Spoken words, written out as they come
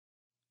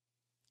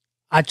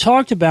I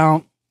talked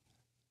about,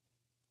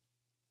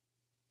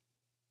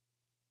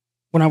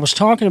 when I was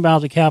talking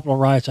about the Capitol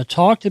riots, I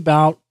talked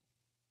about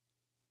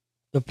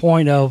the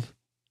point of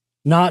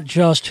not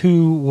just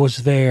who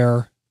was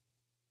there,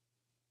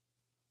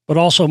 but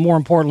also, more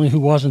importantly, who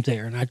wasn't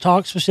there. And I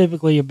talked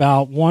specifically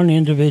about one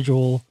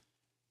individual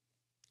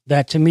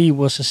that to me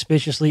was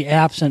suspiciously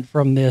absent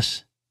from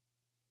this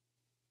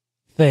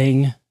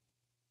thing,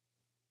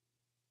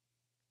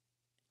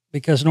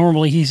 because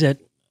normally he's at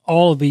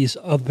all of these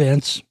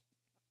events.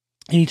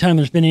 Anytime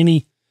there's been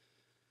any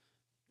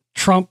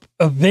Trump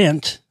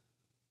event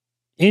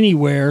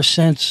anywhere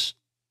since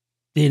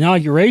the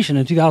inauguration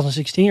in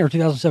 2016 or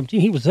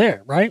 2017, he was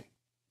there, right?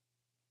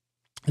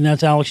 And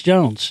that's Alex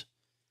Jones.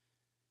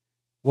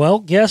 Well,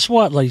 guess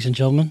what, ladies and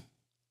gentlemen?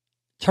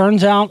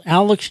 Turns out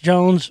Alex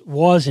Jones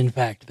was, in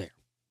fact, there.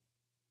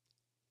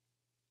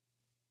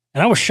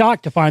 And I was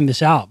shocked to find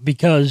this out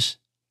because,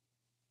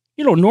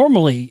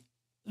 normally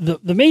the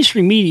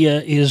mainstream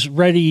media is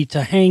ready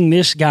to hang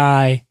this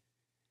guy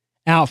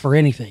out for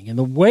anything. And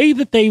the way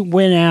that they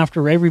went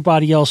after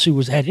everybody else who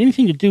had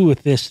anything to do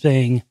with this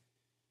thing,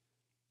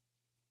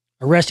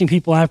 arresting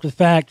people after the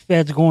fact,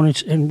 feds going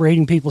and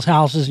raiding people's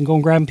houses and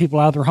going grabbing people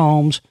out of their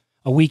homes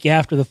a week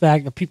after the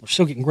fact, that people are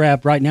still getting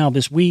grabbed right now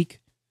this week.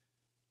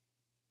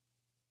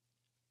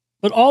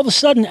 But all of a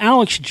sudden,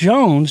 Alex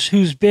Jones,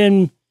 who's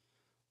been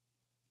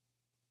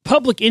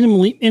public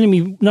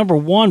enemy number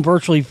one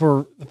virtually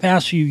for the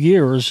past few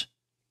years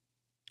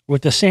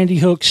with the Sandy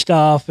Hook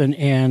stuff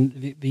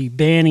and the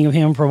banning of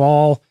him from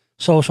all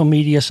social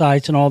media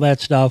sites and all that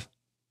stuff,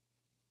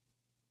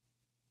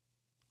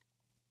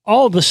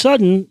 all of a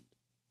sudden,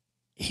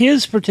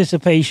 his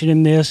participation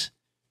in this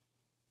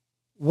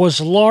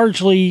was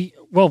largely,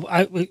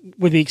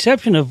 with the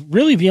exception of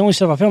really the only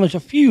stuff I found, there's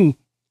a few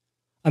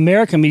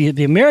American media.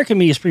 The American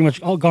media is pretty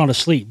much all gone to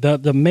sleep.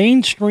 The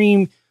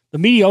mainstream, the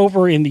media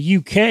over in the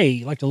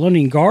UK, like the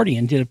London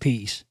Guardian, did a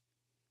piece.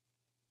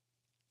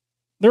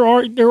 There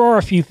are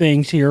a few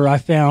things here I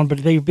found, but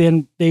I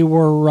think they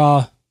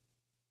were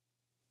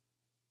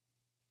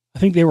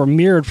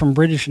mirrored from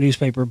British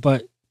newspaper,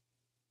 but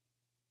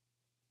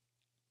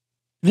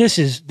this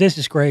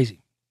is crazy.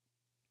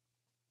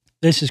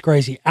 This is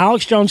crazy.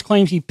 Alex Jones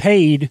claims he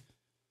paid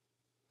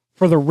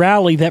for the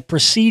rally that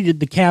preceded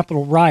the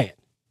Capitol riot.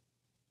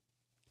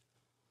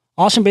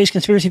 Austin-based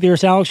conspiracy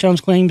theorist Alex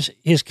Jones claims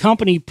his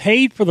company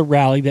paid for the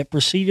rally that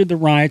preceded the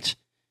riots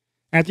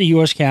at the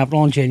U.S. Capitol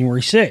on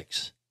January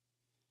 6th.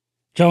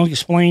 Jones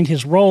explained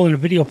his role in a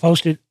video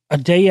posted a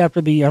day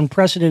after the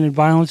unprecedented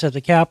violence at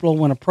the Capitol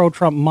when a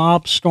pro-Trump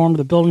mob stormed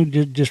the building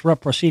to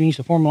disrupt proceedings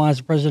to formalize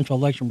the presidential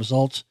election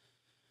results.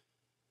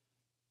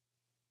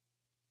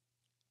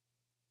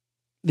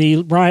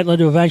 The riot led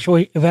to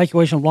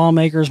evacuation of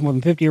lawmakers, more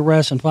than 50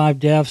 arrests and 5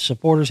 deaths.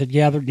 Supporters had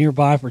gathered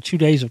nearby for 2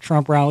 days of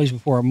Trump rallies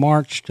before a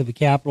march to the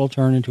Capitol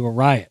turned into a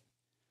riot.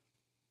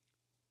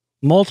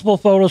 Multiple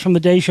photos from the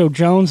day show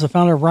Jones, the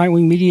founder of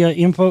right-wing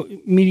media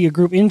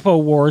group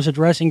InfoWars,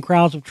 addressing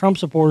crowds of Trump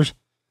supporters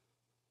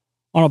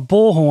on a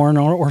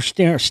bullhorn or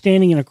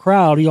standing in a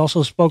crowd. He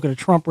also spoke at a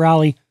Trump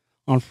rally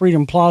on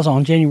Freedom Plaza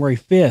on January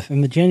 5th.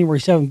 In the January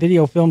 7th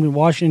video filmed in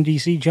Washington,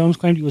 D.C., Jones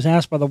claimed he was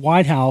asked by the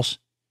White House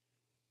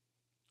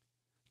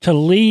to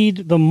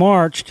lead the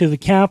march to the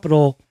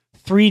Capitol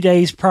 3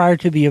 days prior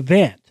to the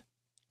event.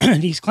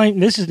 And he's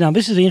claimed, this is the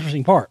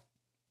interesting part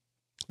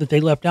that they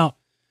left out.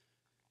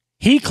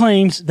 He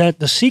claims that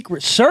the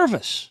Secret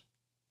Service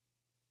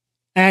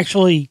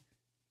actually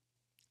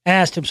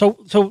asked him. So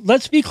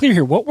let's be clear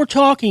here. What we're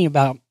talking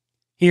about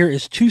here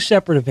is two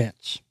separate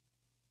events.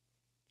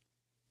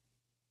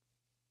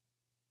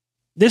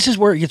 This is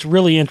where it gets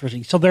really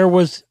interesting. So there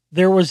was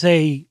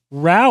a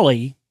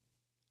rally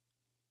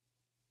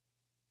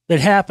that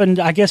happened,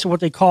 I guess,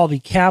 what they call the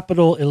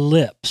Capitol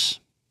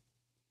Ellipse.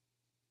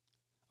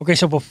 Okay,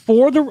 so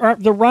before the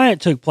riot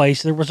took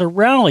place, there was a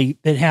rally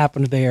that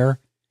happened there,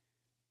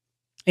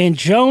 and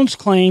Jones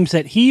claims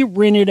that he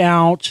rented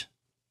out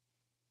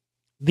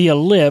the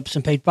Ellipse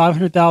and paid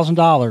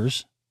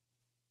 $500,000.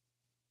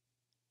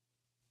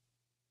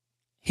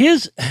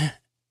 This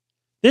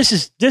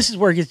is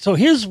where it gets. So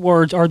his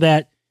words are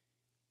that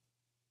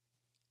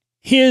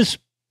his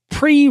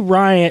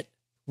pre-riot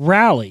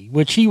rally,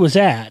 which he was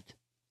at,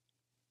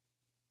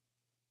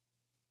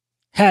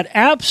 had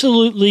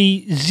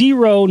absolutely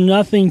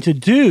nothing to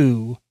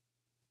do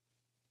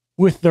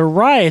with the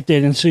riot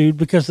that ensued,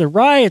 because the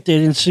riot that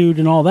ensued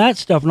and all that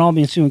stuff and all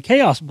the ensuing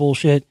chaos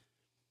bullshit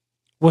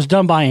was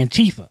done by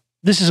Antifa.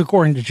 This is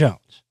according to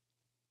Jones.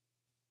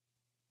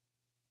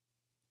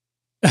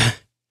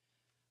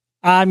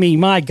 I mean,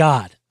 my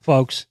God,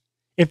 folks,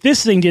 if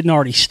this thing didn't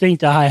already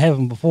stink to high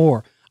heaven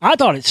before, I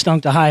thought it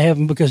stunk to high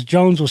heaven because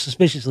Jones was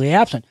suspiciously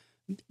absent.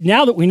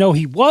 Now that we know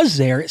he was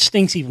there, it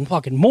stinks even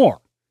fucking more.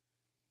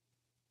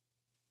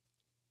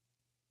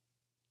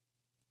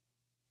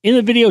 In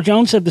the video,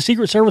 Jones said the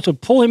Secret Service would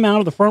pull him out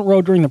of the front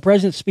row during the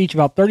president's speech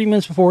about 30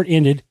 minutes before it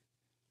ended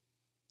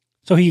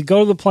so he could go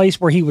to the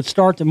place where he would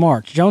start the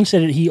march. Jones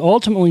said that he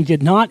ultimately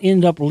did not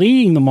end up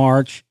leading the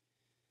march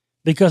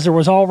because there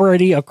was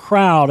already a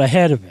crowd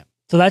ahead of him.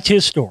 So that's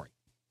his story.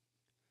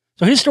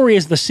 So his story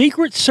is the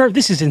Secret Service.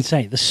 This is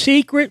insane. The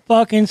Secret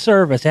fucking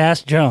Service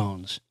asked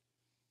Jones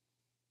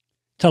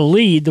to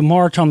lead the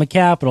march on the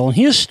Capitol. And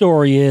his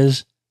story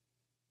is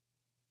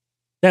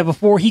that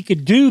before he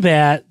could do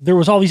that, there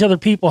was all these other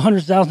people,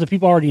 hundreds of thousands of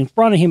people already in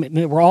front of him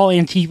that were all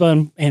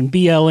Antifa and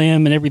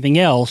BLM and everything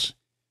else.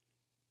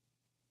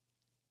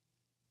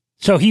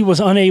 So he was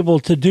unable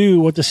to do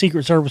what the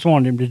Secret Service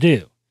wanted him to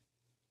do.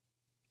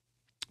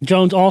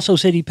 Jones also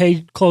said he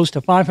paid close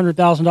to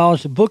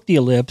 $500,000 to book the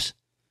Ellipse,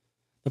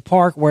 the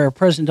park where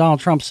President Donald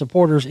Trump's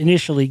supporters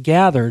initially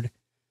gathered,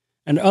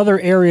 and other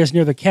areas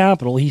near the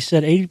Capitol. He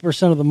said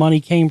 80% of the money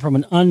came from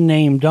an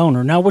unnamed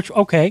donor. Now,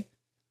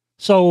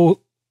 so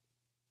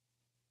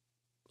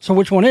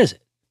which one is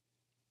it?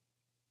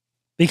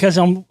 Because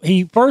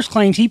he first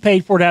claims he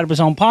paid for it out of his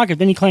own pocket.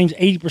 Then he claims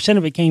 80%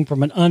 of it came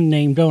from an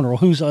unnamed donor. Well,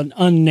 who's an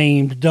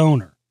unnamed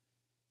donor?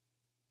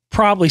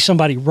 Probably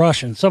somebody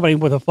Russian, somebody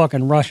with a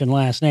fucking Russian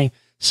last name.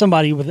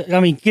 Somebody with, I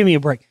mean, give me a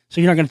break.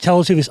 So you're not going to tell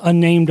us who this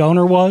unnamed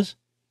donor was?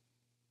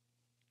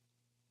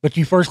 But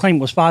you first claimed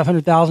it was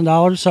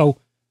 $500,000. So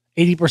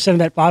 80% of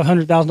that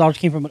 $500,000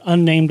 came from an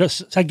unnamed.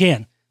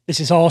 Again, this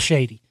is all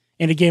shady.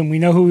 And again, we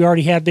know who we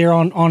already had there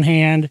on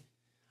hand.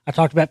 I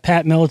talked about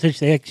Pat Miletich,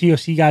 the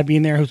ex-UFC guy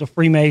being there, who's a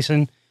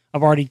Freemason.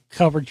 I've already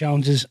covered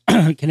Jones's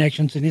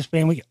connections in his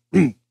family.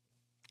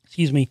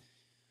 Excuse me.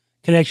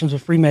 Connections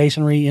with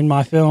Freemasonry in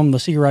my film, The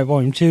Secret Riot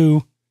Volume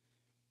 2.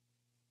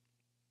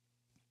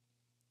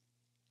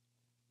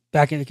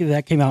 That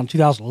came out in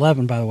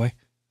 2011, by the way.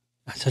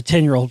 That's a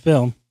 10-year-old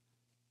film.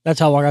 That's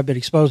how long I've been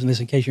exposing this,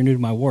 in case you're new to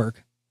my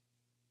work.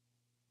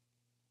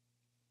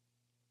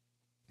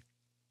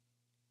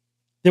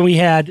 Then we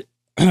had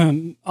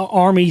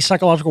Army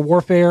psychological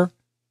warfare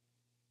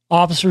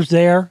officers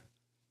there.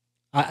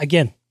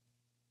 Again,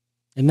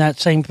 in that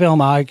same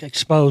film, I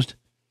exposed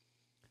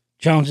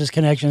Jones's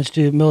connections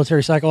to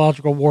military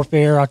psychological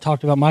warfare. I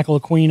talked about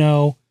Michael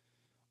Aquino.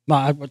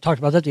 I talked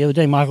about that the other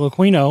day. Michael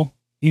Aquino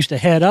used to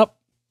head up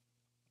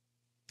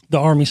the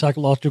Army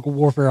Psychological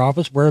Warfare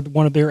Office, where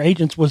one of their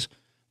agents was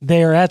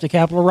there at the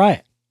Capitol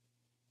riot.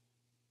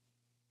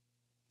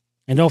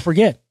 And don't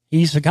forget,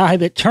 he's the guy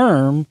that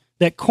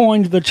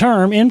coined the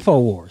term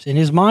InfoWars in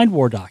his Mind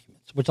War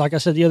documents, which, like I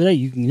said the other day,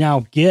 you can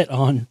now get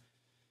on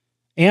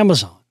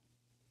Amazon.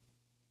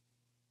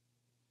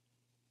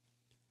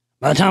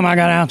 By the time I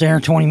got out there,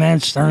 30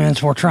 minutes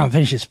before Trump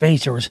finished his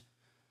speech, there was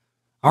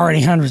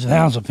already hundreds of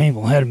thousands of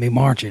people ahead of me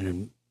marching.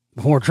 And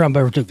before Trump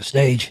ever took the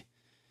stage,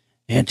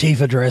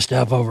 Antifa dressed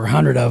up, over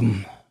 100 of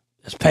them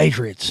as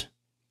patriots,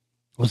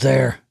 was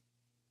there.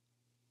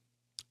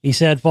 He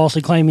said,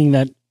 falsely claiming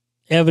that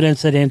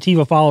evidence that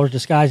Antifa followers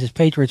disguised as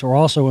patriots were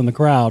also in the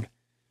crowd.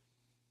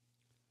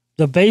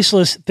 The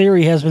baseless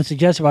theory has been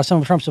suggested by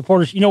some of Trump's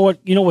supporters. You know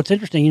what's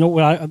interesting? You know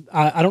what?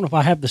 I don't know if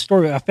I have the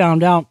story, but I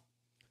found out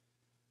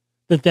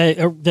that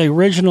the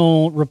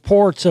original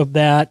reports of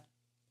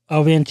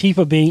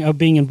Antifa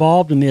being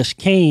involved in this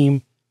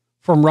came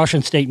from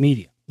Russian state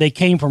media. They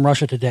came from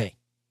Russia Today,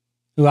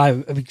 who I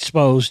have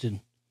exposed and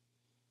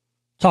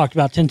talked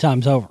about 10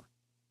 times over.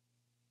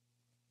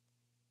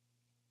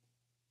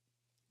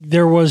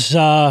 There was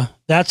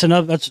that's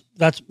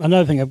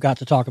another thing I've got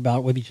to talk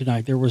about with you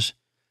tonight.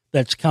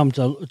 That's come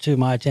to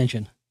my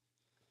attention,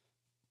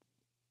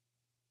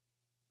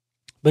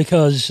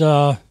 because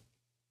there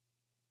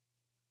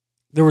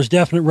was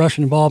definite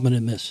Russian involvement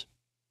in this.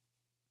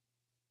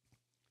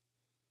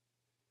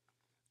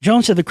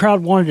 Jones said the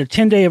crowd wanted a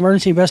 10-day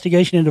emergency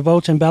investigation into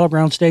votes in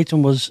battleground states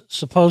and was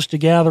supposed to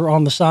gather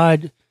on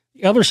the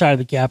other side of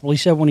the Capitol. He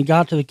said when he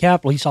got to the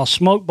Capitol, he saw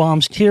smoke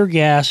bombs, tear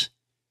gas,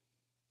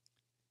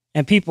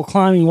 and people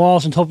climbing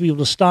walls, and told people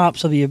to stop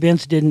so the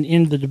events didn't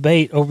end the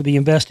debate over the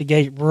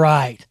investigation.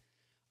 Right.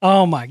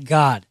 Oh my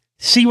God.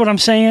 See what I'm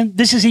saying?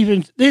 This is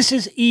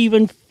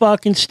even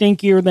fucking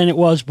stinkier than it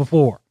was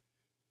before.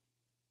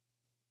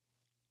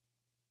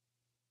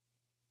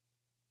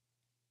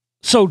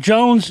 So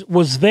Jones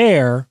was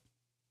there,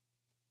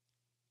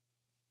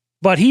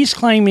 but he's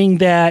claiming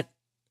that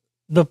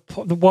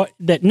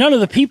that none of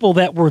the people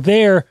that were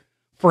there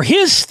for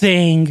his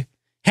thing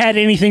had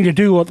anything to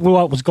do with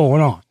what was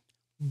going on.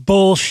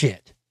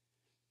 Bullshit.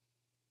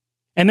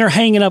 And they're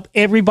hanging up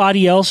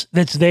everybody else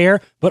that's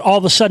there, but all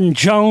of a sudden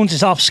Jones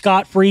is off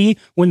scot-free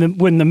when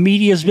the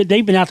media's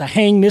they've been out to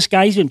hang this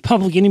guy. He's been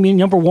public enemy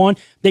number one.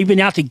 They've been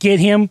out to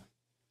get him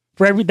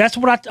for that's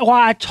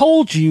why I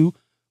told you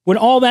when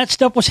all that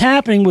stuff was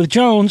happening with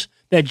Jones,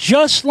 that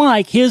just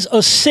like his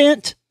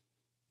ascent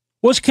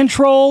was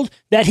controlled,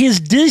 that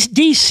his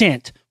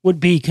descent would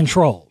be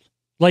controlled.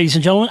 Ladies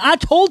and gentlemen, I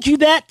told you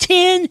that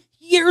 10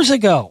 years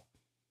ago.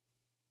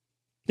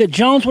 That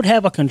Jones would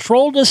have a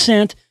controlled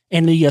ascent,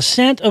 and the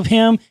ascent of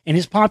him and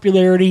his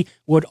popularity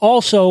would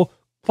also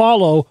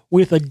follow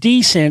with a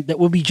descent that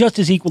would be just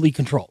as equally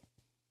controlled.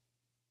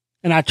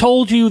 And I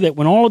told you that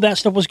when all of that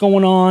stuff was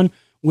going on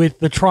with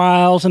the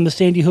trials and the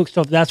Sandy Hook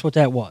stuff, that's what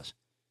that was.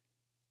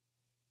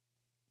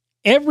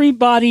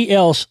 Everybody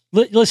else,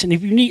 listen,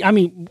 if you need, I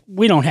mean,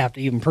 we don't have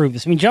to even prove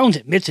this. I mean, Jones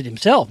admits it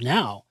himself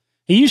now.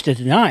 He used to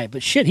deny it,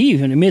 but shit, he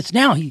even admits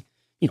now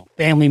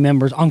family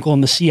members, uncle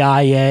in the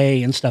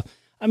CIA and stuff.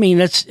 I mean,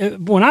 that's,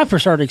 when I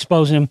first started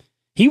exposing him,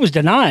 he was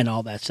denying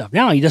all that stuff.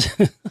 Now he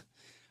doesn't,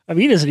 I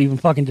mean, he doesn't even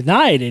fucking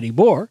deny it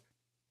anymore.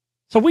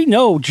 So we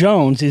know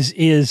Jones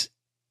is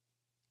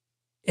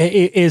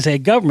a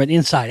government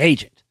inside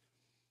agent.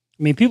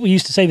 I mean, people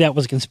used to say that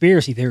was a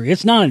conspiracy theory.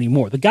 It's not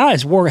anymore. The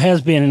guy's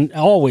has been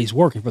always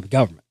working for the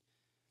government.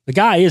 The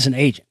guy is an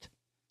agent.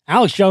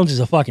 Alex Jones is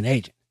a fucking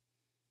agent.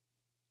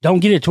 Don't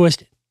get it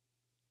twisted.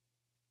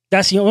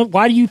 That's the only,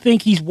 why do you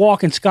think he's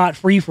walking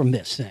scot-free from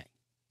this thing?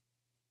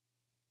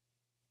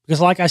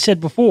 Because like I said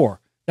before,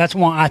 that's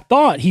why I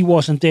thought he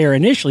wasn't there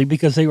initially,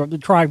 because they were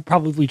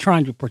probably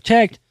trying to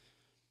protect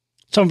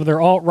some of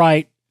their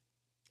alt-right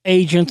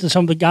agents and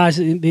some of the guys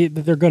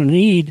that they're going to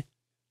need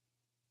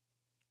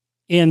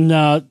in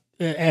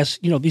as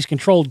these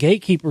controlled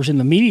gatekeepers in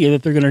the media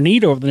that they're going to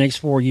need over the next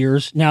 4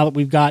 years, now that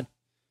we've got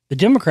the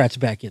Democrats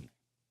back in.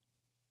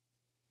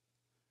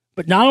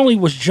 But not only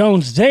was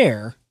Jones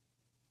there,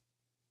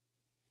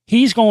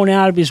 he's going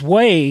out of his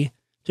way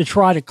to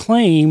try to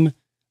claim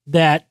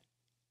that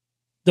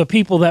the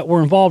people that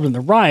were involved in the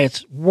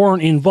riots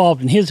weren't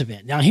involved in his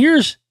event. Now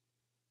here's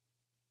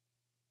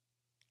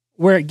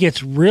where it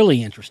gets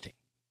really interesting.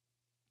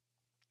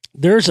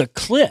 There's a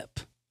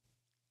clip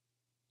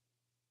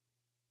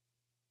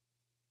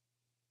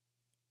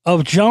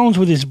of Jones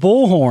with his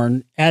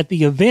bullhorn at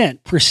the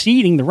event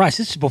preceding the riots.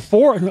 This is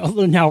before,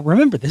 now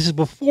remember, this is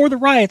before the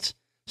riots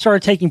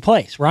started taking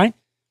place, right?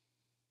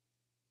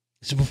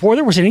 This is before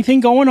there was anything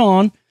going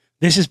on.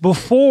 This is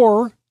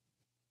before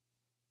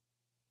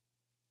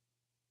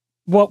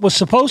what was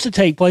supposed to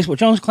take place, what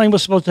Jones claimed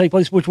was supposed to take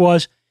place, which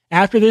was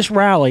after this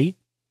rally,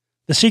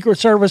 the Secret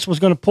Service was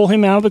going to pull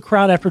him out of the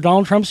crowd after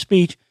Donald Trump's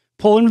speech,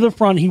 pull him to the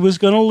front. He was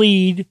going to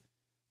lead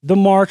the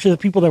march of the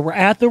people that were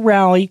at the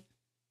rally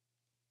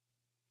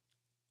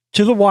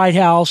to the White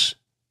House.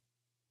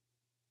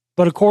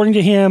 But according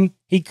to him,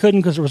 he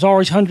couldn't, because there was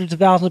always hundreds of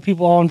thousands of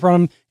people all in front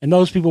of him, and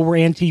those people were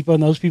Antifa,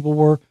 and those people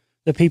were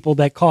the people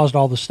that caused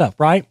all the stuff,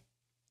 right?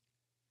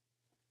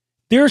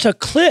 There's a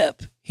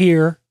clip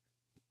here.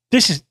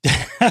 This is,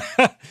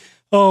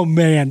 oh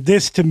man,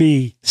 this to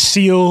me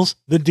seals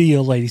the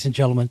deal, ladies and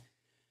gentlemen.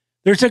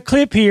 There's a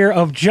clip here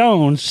of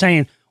Jones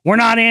saying, "We're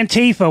not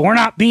Antifa, we're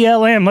not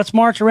BLM, let's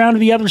march around to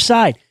the other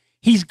side."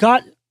 He's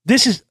got,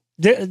 this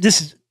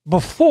is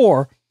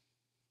before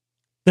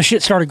the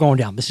shit started going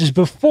down. This is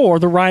before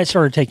the riot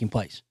started taking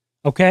place,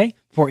 okay?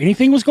 Before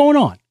anything was going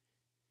on.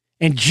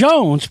 And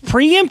Jones,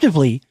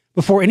 preemptively,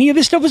 before any of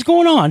this stuff was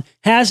going on,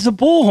 has the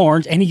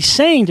bullhorns, and he's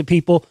saying to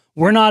people,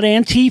 "We're not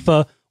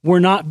Antifa, we're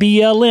not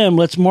BLM,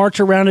 let's march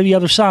around to the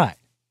other side."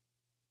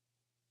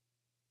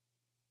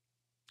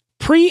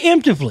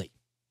 Preemptively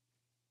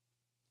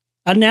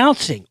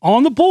announcing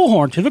on the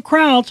bullhorn to the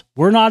crowds,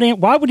 "We're not in."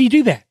 Why would he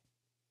do that?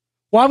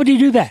 Why would he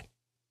do that?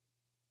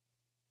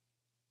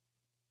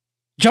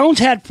 Jones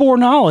had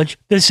foreknowledge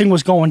this thing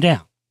was going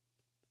down.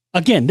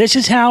 Again, this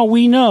is how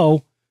we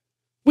know.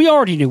 We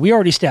already knew. We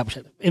already established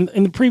it.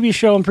 In the previous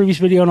show and previous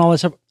video and all that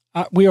stuff,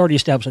 we already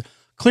established it.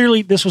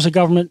 Clearly, this was a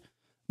government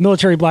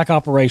military black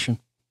operation.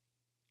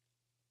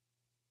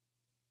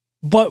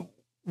 But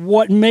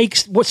what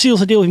seals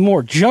the deal even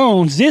more,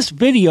 Jones, this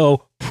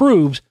video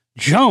proves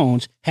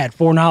Jones had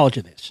foreknowledge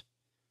of this.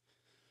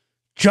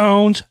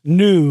 Jones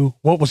knew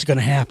what was going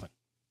to happen.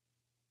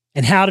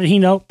 And how did he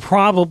know?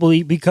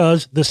 Probably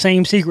because the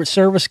same Secret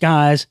Service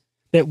guys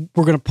that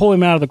were going to pull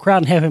him out of the crowd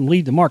and have him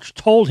lead the march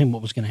told him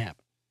what was going to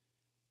happen.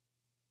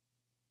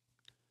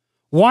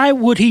 Why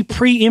would he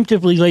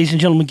preemptively, ladies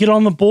and gentlemen, get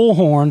on the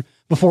bullhorn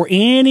before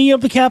any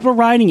of the Capitol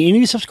rioting, any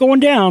of this stuff's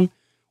going down,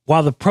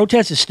 while the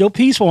protest is still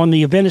peaceful and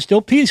the event is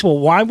still peaceful?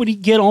 Why would he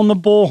get on the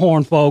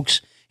bullhorn,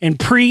 folks, and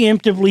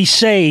preemptively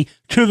say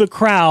to the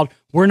crowd,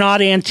 "We're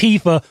not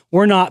Antifa,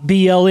 we're not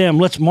BLM,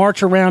 let's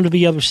march around to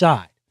the other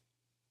side"?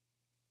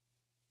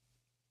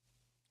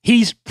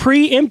 He's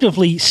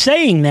preemptively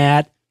saying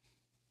that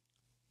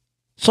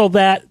so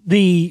that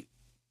the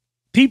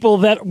people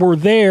that were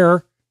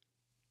there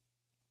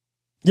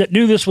that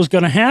knew this was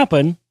going to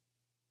happen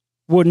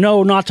would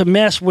know not to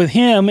mess with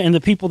him and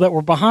the people that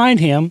were behind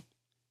him,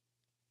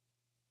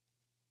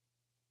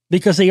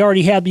 because they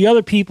already had the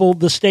other people,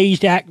 the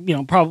staged act,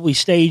 probably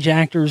stage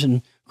actors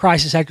and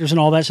crisis actors and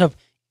all that stuff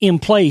in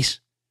place.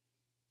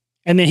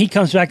 And then he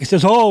comes back and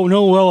says, "Oh,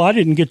 no, well, I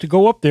didn't get to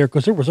go up there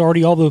because there was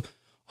already all the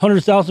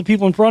hundreds of thousands of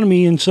people in front of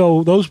me, and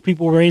so those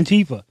people were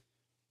Antifa."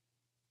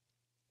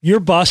 You're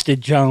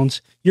busted,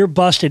 Jones. You're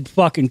busted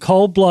fucking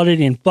cold-blooded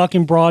in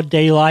fucking broad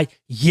daylight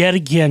yet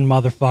again,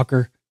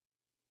 motherfucker.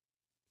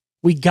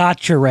 We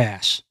got your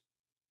ass.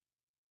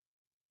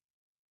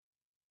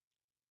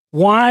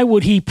 Why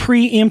would he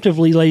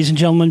preemptively, ladies and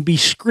gentlemen, be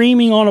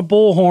screaming on a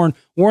bullhorn,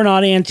 "We're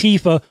not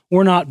Antifa,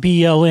 we're not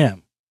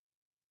BLM"?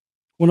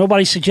 Well,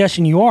 nobody's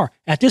suggesting you are.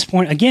 At this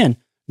point, again,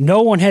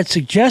 no one had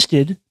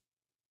suggested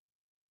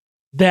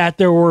that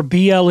there were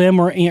BLM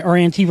or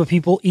Antifa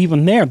people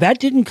even there. That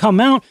didn't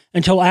come out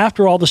until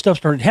after all the stuff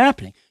started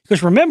happening.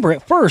 Because remember,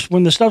 at first,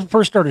 when the stuff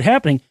first started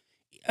happening,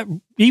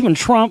 even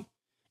Trump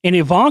and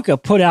Ivanka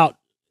put out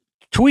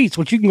tweets,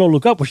 which you can go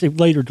look up, which they've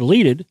later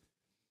deleted.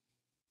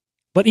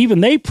 But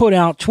even they put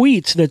out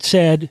tweets that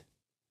said,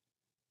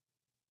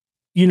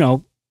 you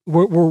know,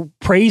 we're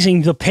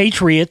praising the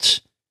patriots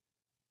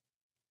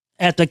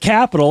at the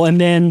Capitol, and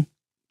then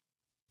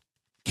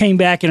came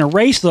back and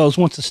erased those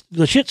once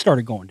the shit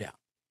started going down.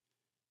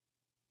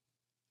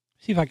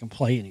 See if I can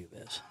play any of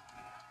this.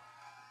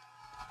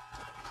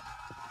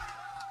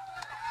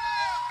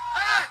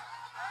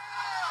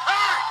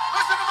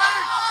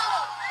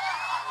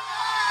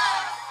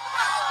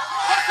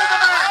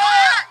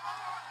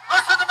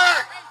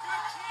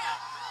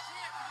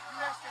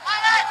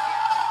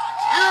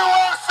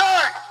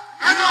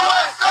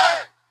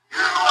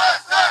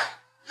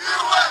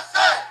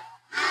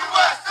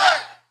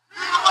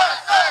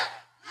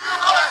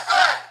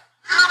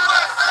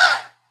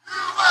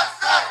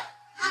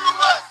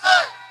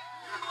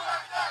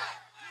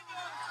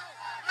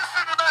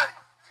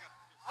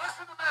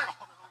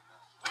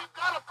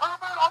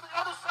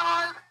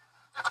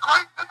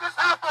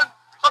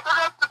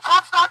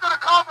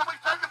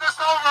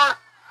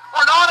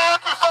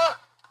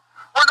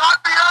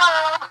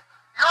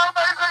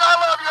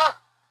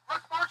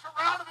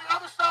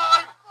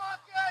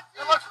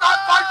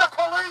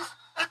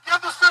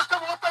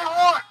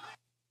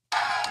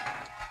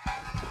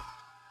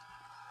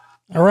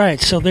 All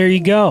right, so there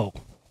you go.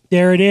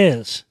 There it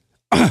is.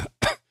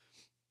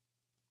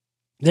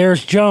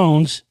 There's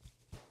Jones.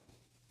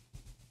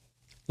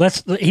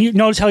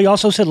 Notice how he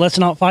also said, let's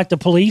not fight the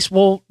police.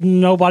 Well,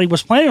 nobody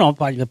was planning on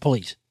fighting the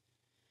police.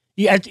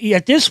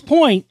 At this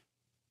point,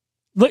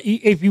 look,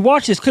 if you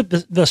watch this clip,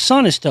 the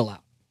sun is still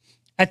out.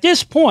 At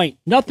this point,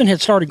 nothing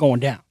had started going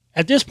down.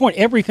 At this point,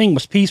 everything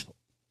was peaceful.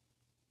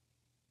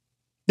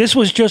 This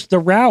was just the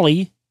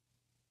rally.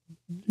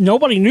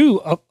 Nobody knew,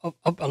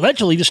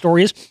 allegedly the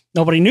story is,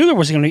 nobody knew there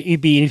was going to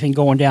be anything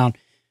going down,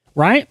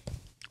 right?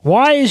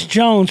 Why is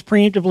Jones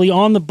preemptively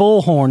on the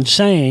bullhorn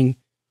saying,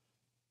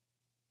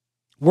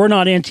 we're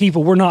not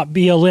Antifa, we're not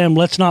BLM,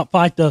 let's not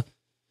fight the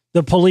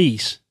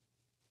police?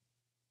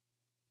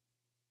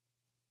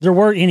 There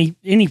weren't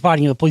any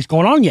fighting of the police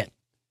going on yet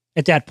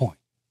at that point.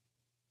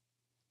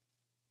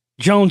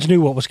 Jones knew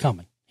what was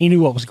coming. He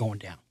knew what was going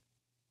down.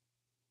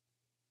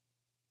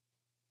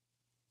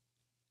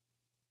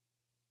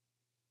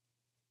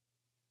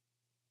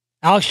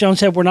 Alex Jones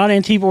said, we're not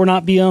Antifa, we're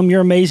not BLM,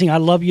 you're amazing, I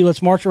love you,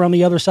 let's march around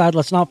the other side,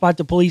 let's not fight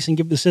the police and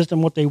give the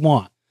system what they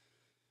want.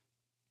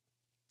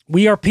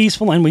 We are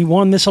peaceful and we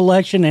won this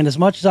election, and as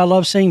much as I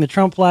love seeing the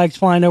Trump flags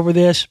flying over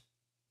this,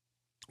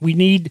 we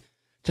need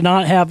to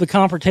not have the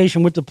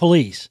confrontation with the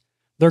police.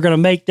 They're going to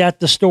make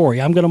that the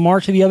story. I'm going to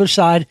march to the other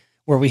side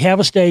where we have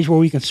a stage where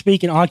we can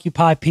speak and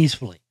occupy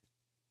peacefully.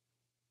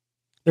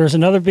 There's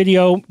another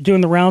video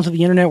doing the rounds of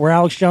the internet where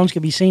Alex Jones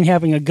can be seen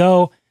having a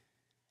go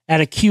at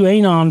a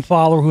QAnon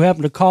follower who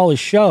happened to call his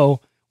show.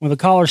 When the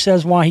caller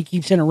says why he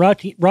keeps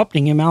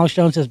interrupting him, Alex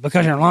Jones says,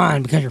 because you're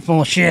lying, because you're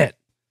full of shit.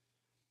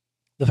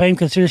 The famed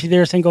conspiracy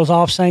theorist then goes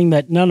off saying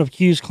that none of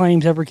Q's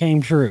claims ever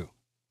came true.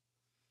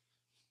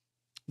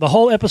 The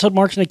whole episode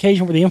marks an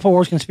occasion where the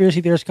InfoWars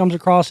conspiracy theorist comes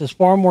across as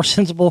far more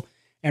sensible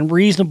and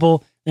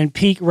reasonable than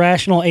peak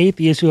rational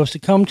atheists who have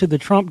succumbed to the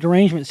Trump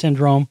derangement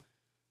syndrome.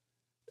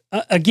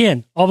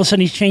 Again, all of a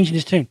sudden he's changing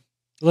his tune.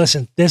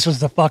 Listen, this was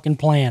the fucking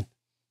plan.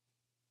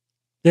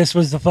 This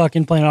was the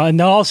fucking plan. And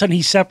all of a sudden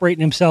he's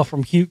separating himself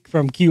from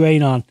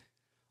QAnon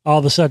all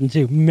of a sudden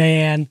too.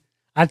 Man,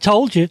 I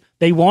told you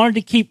they wanted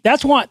to keep,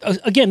 that's why,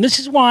 again, this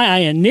is why I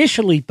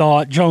initially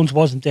thought Jones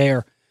wasn't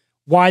there,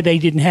 why they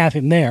didn't have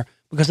him there,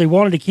 because they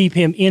wanted to keep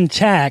him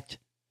intact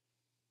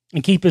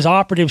and keep his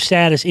operative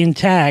status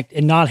intact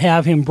and not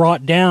have him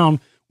brought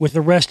down with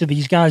the rest of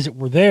these guys that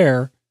were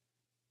there,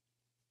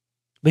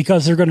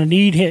 because they're going to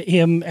need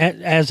him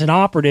as an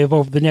operative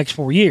over the next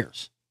 4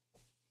 years.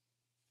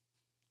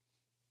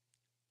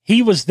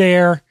 He was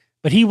there,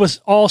 but he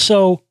was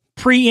also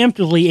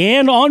preemptively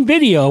and on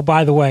video,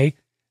 by the way.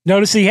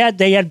 Notice they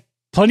had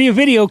plenty of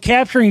video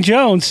capturing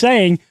Jones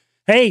saying,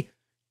 hey,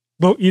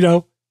 but you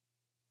know,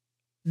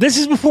 this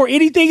is before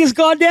anything has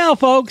gone down,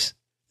 folks.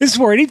 This is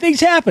before anything's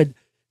happened.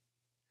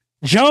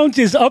 Jones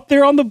is up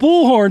there on the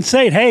bullhorn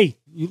saying, hey,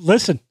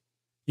 listen,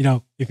 you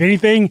know, if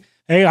anything,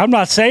 hey, I'm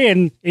not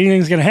saying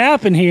anything's going to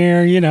happen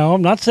here. You know,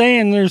 I'm not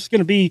saying there's going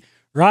to be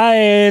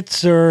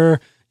riots or,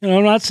 you know,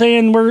 I'm not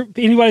saying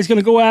anybody's going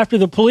to go after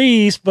the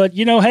police, but,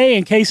 you know, hey,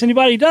 in case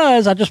anybody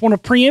does, I just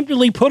want to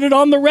preemptively put it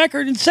on the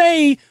record and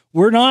say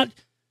we're not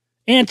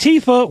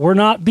Antifa, we're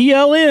not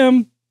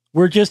BLM,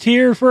 we're just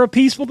here for a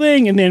peaceful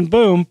thing. And then,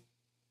 boom.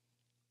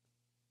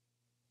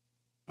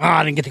 Oh,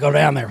 I didn't get to go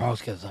down there, folks,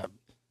 because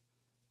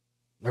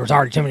there was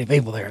already too many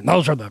people there. And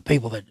those are the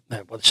people that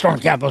stormed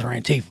the Capitol. Those are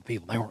Antifa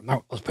people.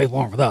 Those people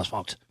weren't with us,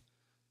 folks.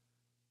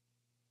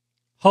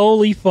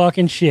 Holy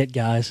fucking shit,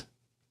 guys.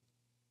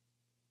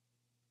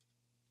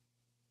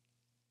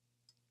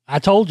 I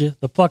told you,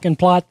 the fucking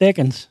plot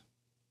thickens.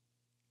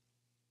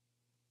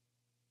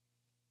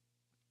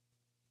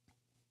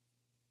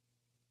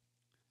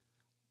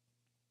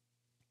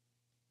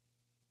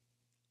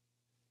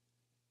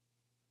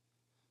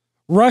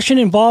 Russian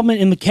involvement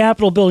in the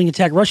Capitol building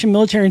attack. Russian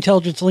military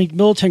intelligence linked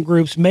militant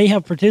groups may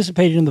have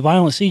participated in the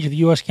violent siege of the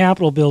U.S.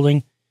 Capitol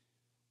building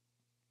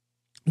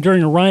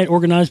during a riot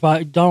organized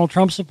by Donald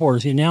Trump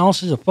supporters. The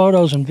analysis of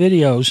photos and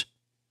videos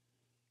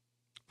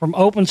from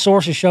open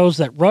sources shows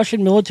that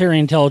Russian military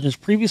intelligence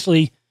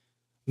previously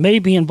may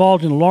be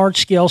involved in a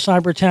large-scale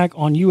cyber attack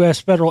on U.S.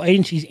 federal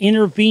agencies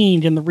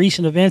intervened in the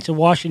recent events in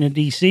Washington,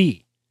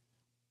 D.C.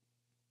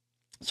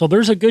 So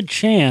there's a good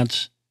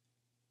chance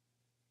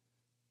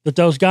that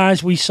those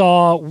guys we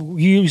saw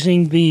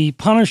using the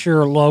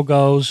Punisher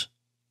logos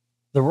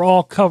that were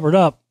all covered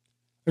up,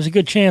 there's a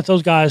good chance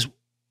those guys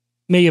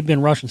may have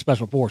been Russian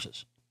special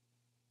forces.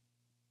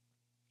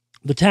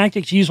 The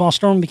tactics used while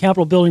storming the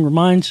Capitol building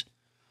reminds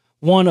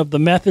one of the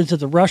methods that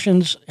the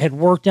Russians had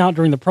worked out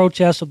during the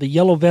protests of the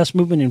Yellow Vest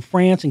movement in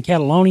France and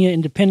Catalonia.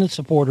 Independence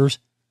supporters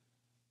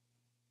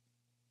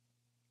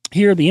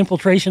here, the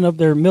infiltration of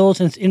their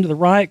militants into the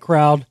riot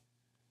crowd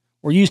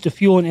were used to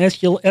fuel and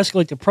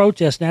escalate the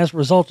protest, and as a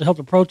result to help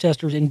the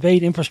protesters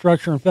invade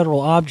infrastructure and federal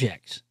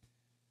objects.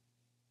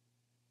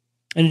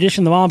 In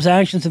addition, the mob's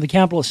actions in the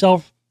Capitol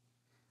itself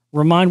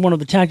remind one of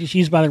the tactics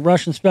used by the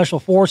Russian special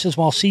forces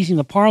while seizing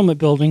the Parliament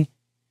building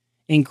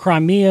in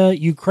Crimea,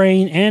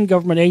 Ukraine, and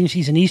government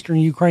agencies in eastern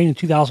Ukraine in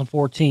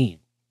 2014.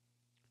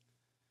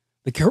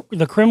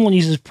 The Kremlin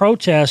uses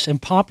protests and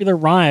popular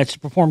riots to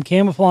perform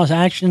camouflage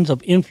actions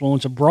of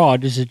influence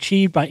abroad. It is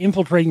achieved by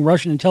infiltrating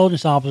Russian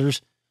intelligence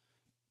officers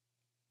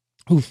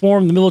who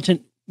form the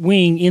militant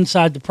wing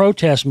inside the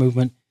protest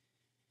movement,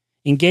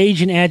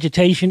 engage in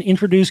agitation,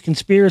 introduce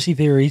conspiracy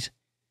theories,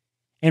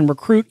 and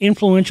recruit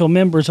influential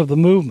members of the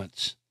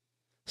movements.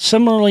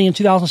 Similarly, in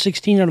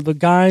 2016, under the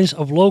guise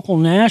of local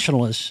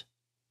nationalists,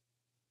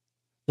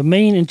 the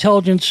main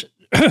intelligence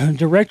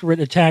directorate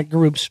attack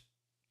groups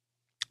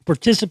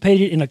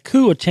participated in a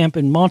coup attempt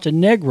in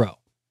Montenegro.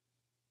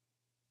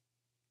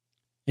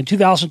 In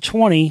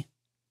 2020,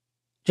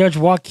 Judge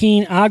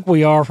Joaquin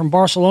Aguiar from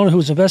Barcelona, who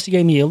was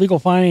investigating the illegal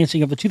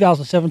financing of the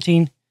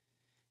 2017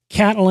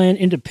 Catalan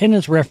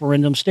independence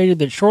referendum, stated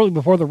that shortly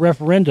before the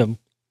referendum,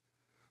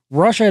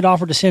 Russia had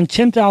offered to send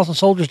 10,000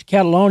 soldiers to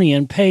Catalonia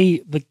and pay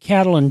the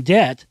Catalan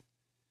debt.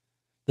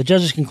 The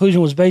judge's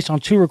conclusion was based on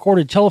two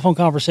recorded telephone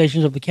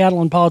conversations of the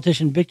Catalan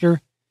politician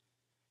Victor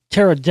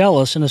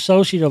Tarradellas, an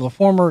associate of the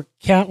former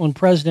Catalan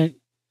president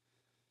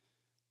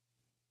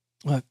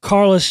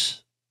Carles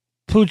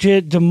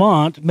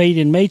Puigdemont, made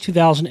in May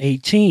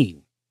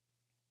 2018.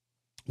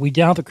 We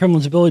doubt the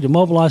Kremlin's ability to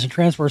mobilize and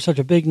transfer such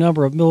a big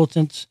number of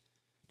militants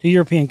to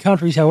European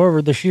countries.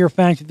 However, the sheer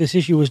fact that this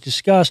issue was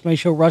discussed may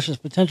show Russia's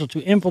potential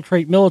to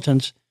infiltrate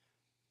militants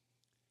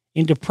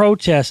into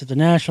protests at the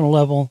national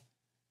level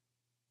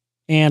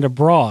and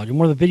abroad. In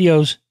one of the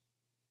videos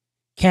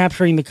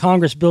capturing the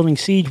Congress building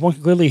siege, one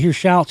can clearly hear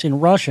shouts in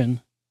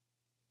Russian.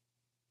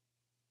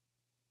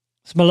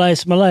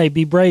 Smalay, Smalay,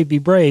 be brave, be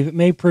brave. It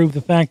may prove the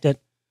fact that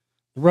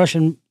the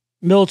Russian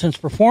militants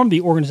performed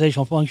the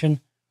organizational function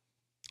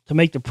to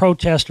make the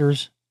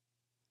protesters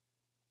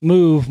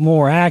move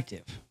more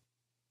active.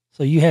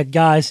 So you had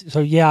guys,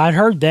 so yeah, I'd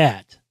heard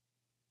that.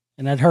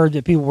 And I'd heard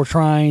that people were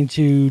trying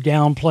to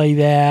downplay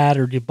that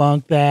or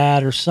debunk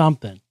that or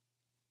something.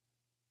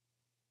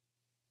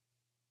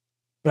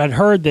 But I'd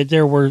heard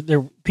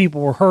that people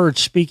were heard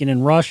speaking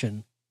in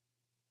Russian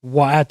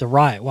at the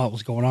riot while it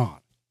was going on.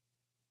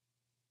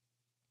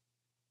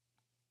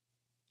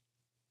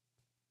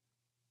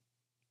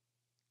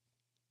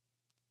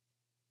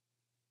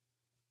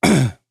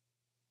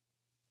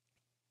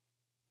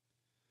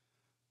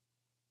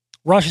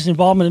 Russia's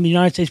involvement in the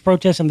United States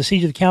protests and the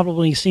siege of the Capitol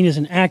building is seen as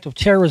an act of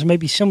terrorism, may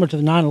be similar to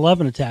the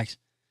 9/11 attacks.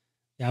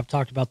 Yeah, I've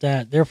talked about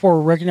that. Therefore,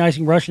 we're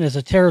recognizing Russia as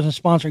a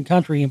terrorism-sponsoring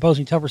country,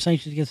 imposing tougher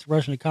sanctions against the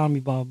Russian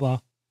economy, blah, blah, blah.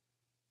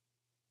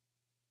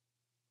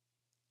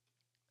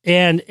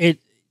 And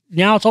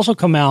now it's also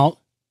come out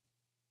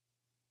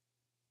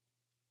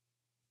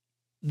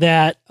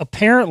that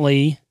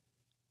apparently,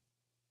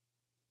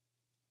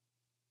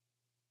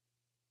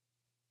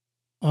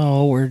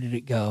 where did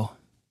it go?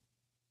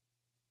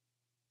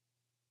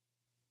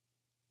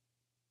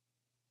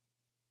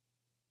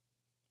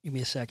 Give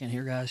me a second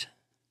here, guys.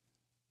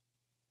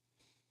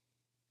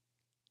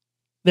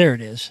 There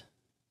it is.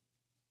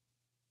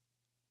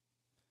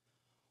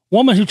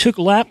 Woman who took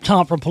a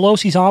laptop from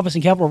Pelosi's office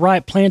in Capitol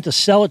riot planned to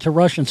sell it to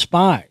Russian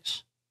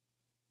spies.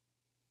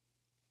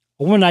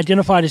 A woman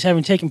identified as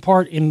having taken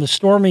part in the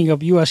storming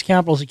of U.S.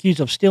 Capitol is accused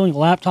of stealing a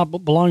laptop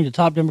belonging to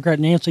top Democrat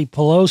Nancy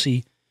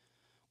Pelosi,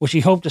 which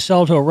she hoped to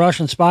sell to a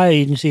Russian spy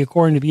agency,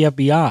 according to the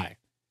FBI.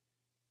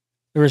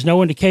 There is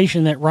no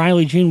indication that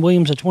Riley June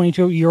Williams, a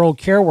 22-year-old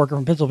care worker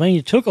from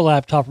Pennsylvania, took a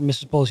laptop from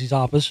Mrs. Pelosi's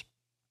office.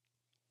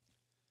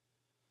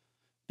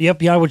 The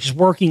FBI, which is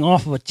working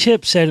off of a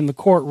tip, said in the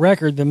court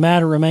record the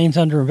matter remains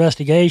under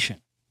investigation.